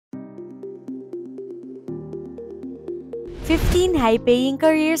15 high-paying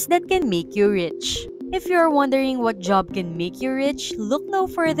careers that can make you rich. If you're wondering what job can make you rich, look no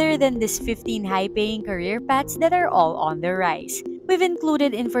further than these 15 high-paying career paths that are all on the rise. We've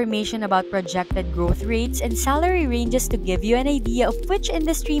included information about projected growth rates and salary ranges to give you an idea of which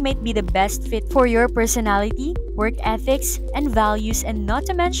industry might be the best fit for your personality, work ethics, and values, and not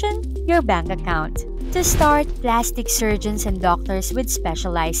to mention your bank account. To start, plastic surgeons and doctors with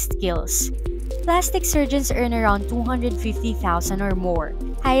specialized skills. Plastic surgeons earn around $250,000 or more.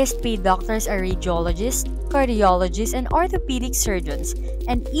 Highest paid doctors are radiologists, cardiologists, and orthopedic surgeons,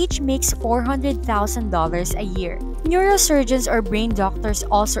 and each makes $400,000 a year. Neurosurgeons or brain doctors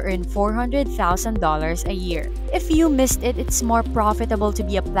also earn $400,000 a year. If you missed it, it's more profitable to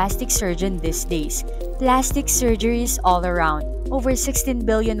be a plastic surgeon these days. Plastic surgery is all around. Over $16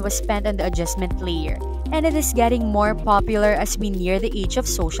 billion was spent on the adjustment layer, and it is getting more popular as we near the age of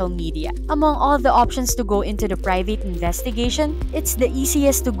social media. Among all the options to go into the private investigation, it's the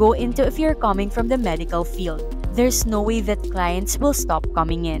easiest to go into if you're coming from the medical field. There's no way that clients will stop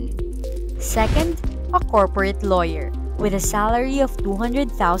coming in. Second, a corporate lawyer. With a salary of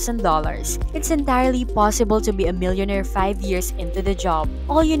 $200,000, it's entirely possible to be a millionaire 5 years into the job.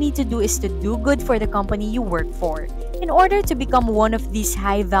 All you need to do is to do good for the company you work for. In order to become one of these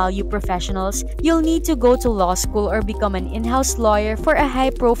high-value professionals, you'll need to go to law school or become an in-house lawyer for a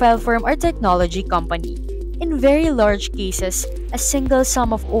high-profile firm or technology company. In very large cases, a single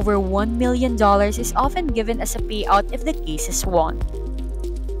sum of over $1 million is often given as a payout if the case is won.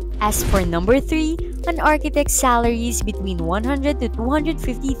 As for number 3, an architect's salary is between $100,000 to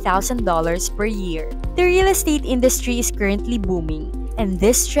 $250,000 per year. The real estate industry is currently booming, and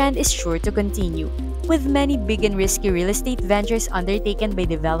this trend is sure to continue, with many big and risky real estate ventures undertaken by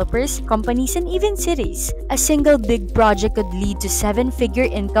developers, companies, and even cities. A single big project could lead to 7-figure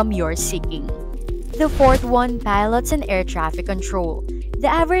income you're seeking. The fourth one, pilots and air traffic control. The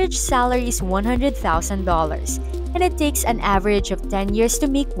average salary is $100,000, and it takes an average of 10 years to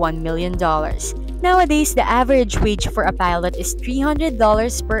make $1 million. Nowadays, the average wage for a pilot is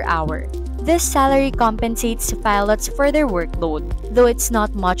 $300 per hour. This salary compensates pilots for their workload, though it's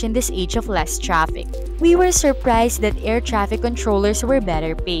not much in this age of less traffic. We were surprised that air traffic controllers were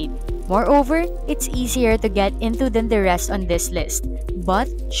better paid. Moreover, it's easier to get into than the rest on this list, but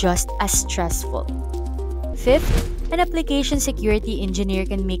just as stressful. Fifth, an application security engineer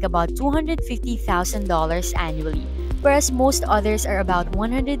can make about $250,000 annually, whereas most others are about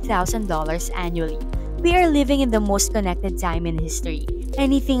 $100,000 annually. We are living in the most connected time in history.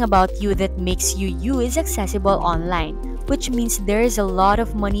 Anything about you that makes you you is accessible online, which means there is a lot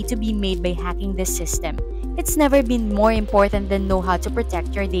of money to be made by hacking this system. It's never been more important than know how to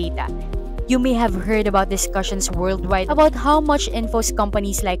protect your data. You may have heard about discussions worldwide about how much info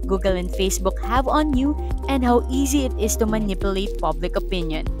companies like Google and Facebook have on you and how easy it is to manipulate public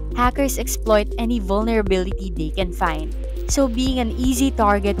opinion. Hackers exploit any vulnerability they can find. So being an easy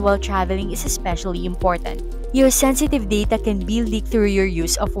target while traveling is especially important. Your sensitive data can be leaked through your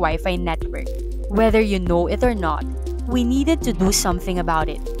use of Wi-Fi network. Whether you know it or not, we needed to do something about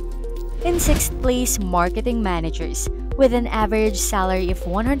it. In sixth place, marketing managers, with an average salary of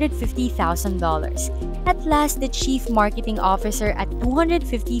 $150,000. At last, the chief marketing officer at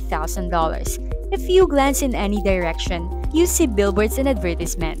 $250,000. If you glance in any direction, you see billboards and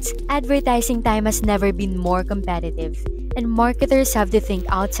advertisements. Advertising time has never been more competitive, and marketers have to think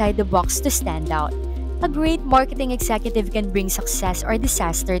outside the box to stand out. A great marketing executive can bring success or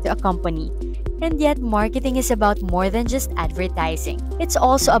disaster to a company. And yet, marketing is about more than just advertising. It's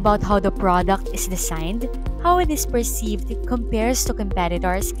also about how the product is designed, how it is perceived, compares to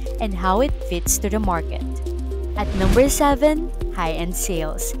competitors, and how it fits to the market. At number 7, high-end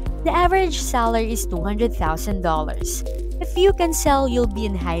sales. The average salary is $200,000. If you can sell, you'll be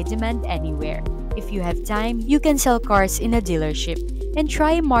in high demand anywhere. If you have time, you can sell cars in a dealership and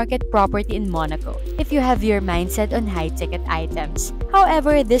try market property in Monaco if you have your mindset on high-ticket items.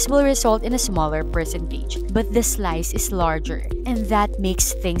 However, this will result in a smaller percentage, but the slice is larger, and that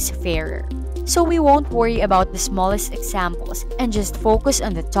makes things fairer. So we won't worry about the smallest examples and just focus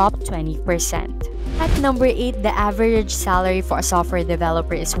on the top 20%. At number 8, the average salary for a software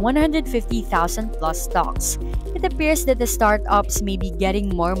developer is $150,000 plus stocks. It appears that the startups may be getting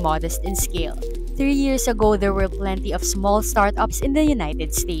more modest in scale. 3 years ago, there were plenty of small startups in the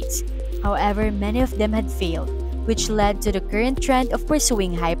United States. However, many of them had failed, which led to the current trend of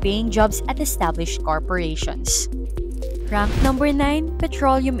pursuing high-paying jobs at established corporations. Rank number 9,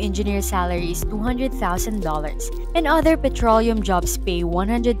 petroleum engineer salary is $200,000, and other petroleum jobs pay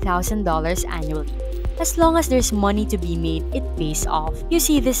 $100,000 annually. As long as there's money to be made, it pays off. You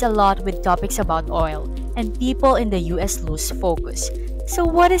see this a lot with topics about oil, and people in the US lose focus. So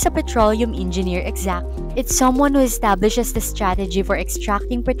what is a petroleum engineer exactly? It's someone who establishes the strategy for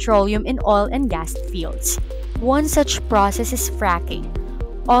extracting petroleum in oil and gas fields. One such process is fracking.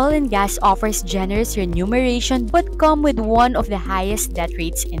 Oil and gas offers generous remuneration but come with one of the highest debt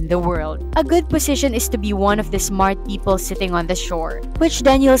rates in the world. A good position is to be one of the smart people sitting on the shore, which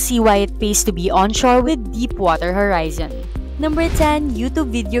then you'll see why it pays to be onshore with Deepwater Horizon. Number 10. YouTube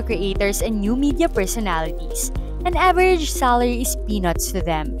video creators and new media personalities. An average salary is peanuts to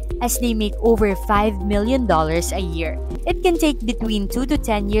them, as they make over $5 million a year. It can take between 2 to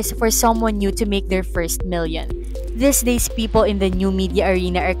 10 years for someone new to make their first million. These days, people in the new media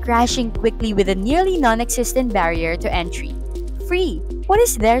arena are crashing quickly with a nearly non-existent barrier to entry. Free. What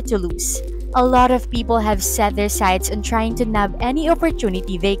is there to lose? A lot of people have set their sights on trying to nab any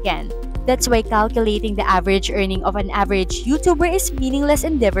opportunity they can. That's why calculating the average earning of an average YouTuber is meaningless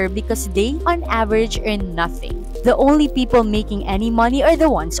endeavor because they, on average, earn nothing. The only people making any money are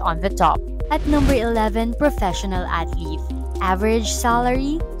the ones on the top. At number 11, professional athlete. Average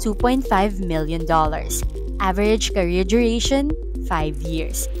salary, $2.5 million. Average career duration, 5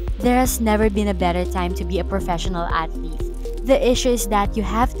 years. There has never been a better time to be a professional athlete. The issue is that you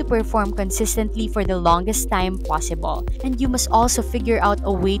have to perform consistently for the longest time possible, and you must also figure out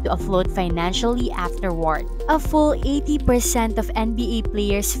a way to afloat financially afterward. A full 80% of NBA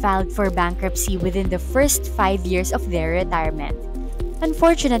players filed for bankruptcy within the first 5 years of their retirement.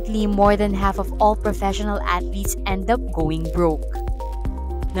 Unfortunately, more than half of all professional athletes end up going broke.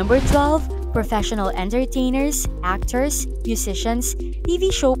 Number 12. Professional entertainers, actors, musicians,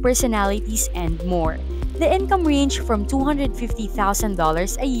 TV show personalities, and more. The income range from $250,000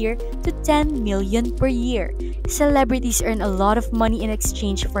 a year to $10 million per year. Celebrities earn a lot of money in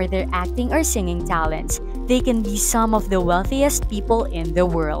exchange for their acting or singing talents. They can be some of the wealthiest people in the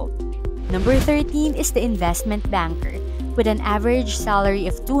world. Number 13 is the investment banker, with an average salary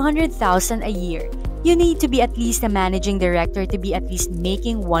of $200,000 a year. You need to be at least a managing director to be at least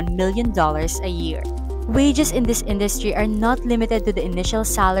making $1 million a year. Wages in this industry are not limited to the initial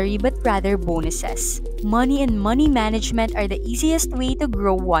salary but rather bonuses. Money and money management are the easiest way to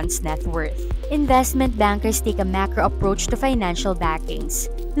grow one's net worth. Investment bankers take a macro approach to financial backings,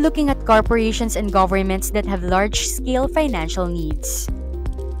 looking at corporations and governments that have large-scale financial needs.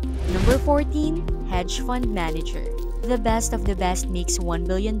 Number 14. Hedge fund manager. The best of the best makes $1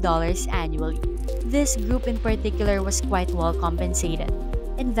 billion annually. This group in particular was quite well compensated.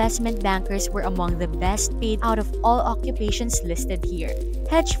 Investment bankers were among the best paid out of all occupations listed here.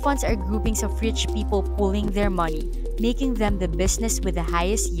 Hedge funds are groupings of rich people pooling their money, making them the business with the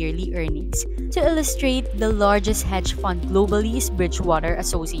highest yearly earnings. To illustrate, the largest hedge fund globally is Bridgewater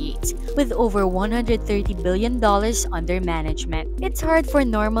Associates, with over $130 billion under management. It's hard for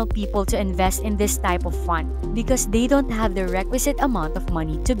normal people to invest in this type of fund because they don't have the requisite amount of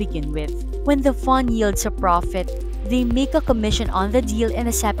money to begin with. When the fund yields a profit, they make a commission on the deal and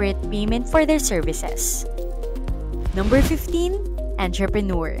a separate payment for their services. Number 15.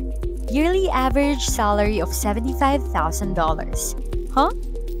 Entrepreneur. Yearly average salary of $75,000. Huh?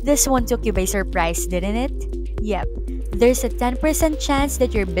 This one took you by surprise, didn't it? Yep. There's a 10% chance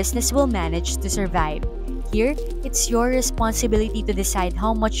that your business will manage to survive. Here, it's your responsibility to decide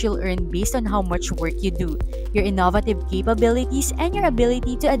how much you'll earn based on how much work you do, your innovative capabilities, and your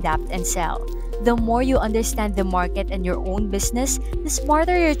ability to adapt and sell. The more you understand the market and your own business, the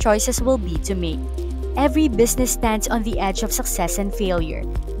smarter your choices will be to make. Every business stands on the edge of success and failure.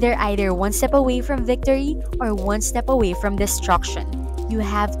 They're either one step away from victory or one step away from destruction. You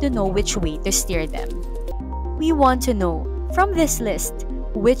have to know which way to steer them. We want to know, from this list,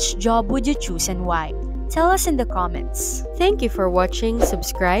 which job would you choose and why? Tell us in the comments. Thank you for watching.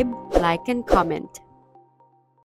 Subscribe, like, and comment.